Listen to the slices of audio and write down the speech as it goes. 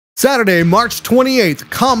Saturday, March 28th,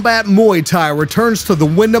 Combat Muay Thai returns to the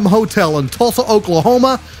Wyndham Hotel in Tulsa,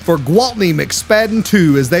 Oklahoma for Gwaltney McSpadden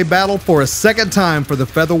 2 as they battle for a second time for the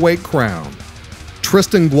featherweight crown.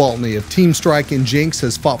 Triston Gwaltney of Team Strike and Jinx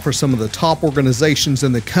has fought for some of the top organizations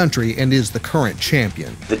in the country and is the current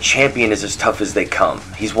champion. The champion is as tough as they come.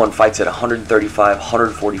 He's won fights at 135,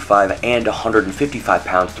 145, and 155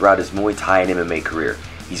 pounds throughout his Muay Thai and MMA career.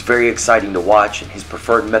 He's very exciting to watch, and his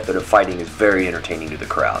preferred method of fighting is very entertaining to the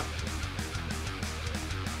crowd.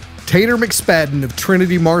 Tater McSpadden of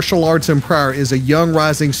Trinity Martial Arts in Pryor is a young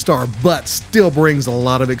rising star, but still brings a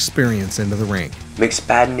lot of experience into the ring.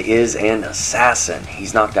 McSpadden is an assassin.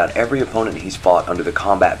 He's knocked out every opponent he's fought under the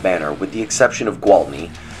combat banner, with the exception of Gwaltney,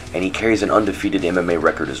 and he carries an undefeated MMA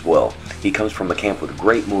record as well. He comes from a camp with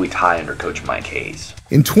great Muay Thai under Coach Mike Hayes.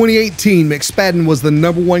 In 2018, McSpadden was the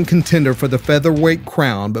 #1 contender for the featherweight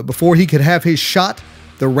crown, but before he could have his shot,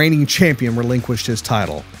 the reigning champion relinquished his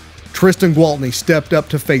title. Triston Gwaltney stepped up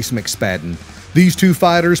to face McSpadden. These two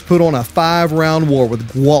fighters put on a 5-round war,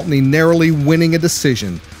 with Gwaltney narrowly winning a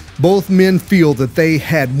decision. Both men feel that they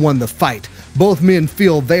had won the fight. Both men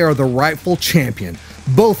feel they are the rightful champion.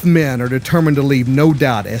 Both men are determined to leave no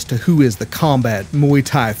doubt as to who is the combat Muay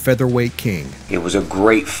Thai featherweight king. It was a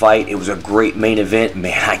great fight. It was a great main event.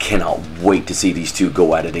 Man, I cannot wait to see these two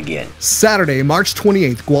go at it again. Saturday, March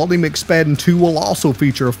 28th, Gwaltney McSpadden 2 will also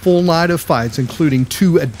feature a full night of fights, including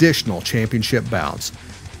 2 additional championship bouts.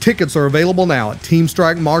 Tickets are available now at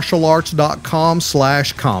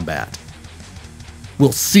teamstrikemartialarts.com/combat.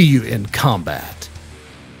 We'll see you in combat.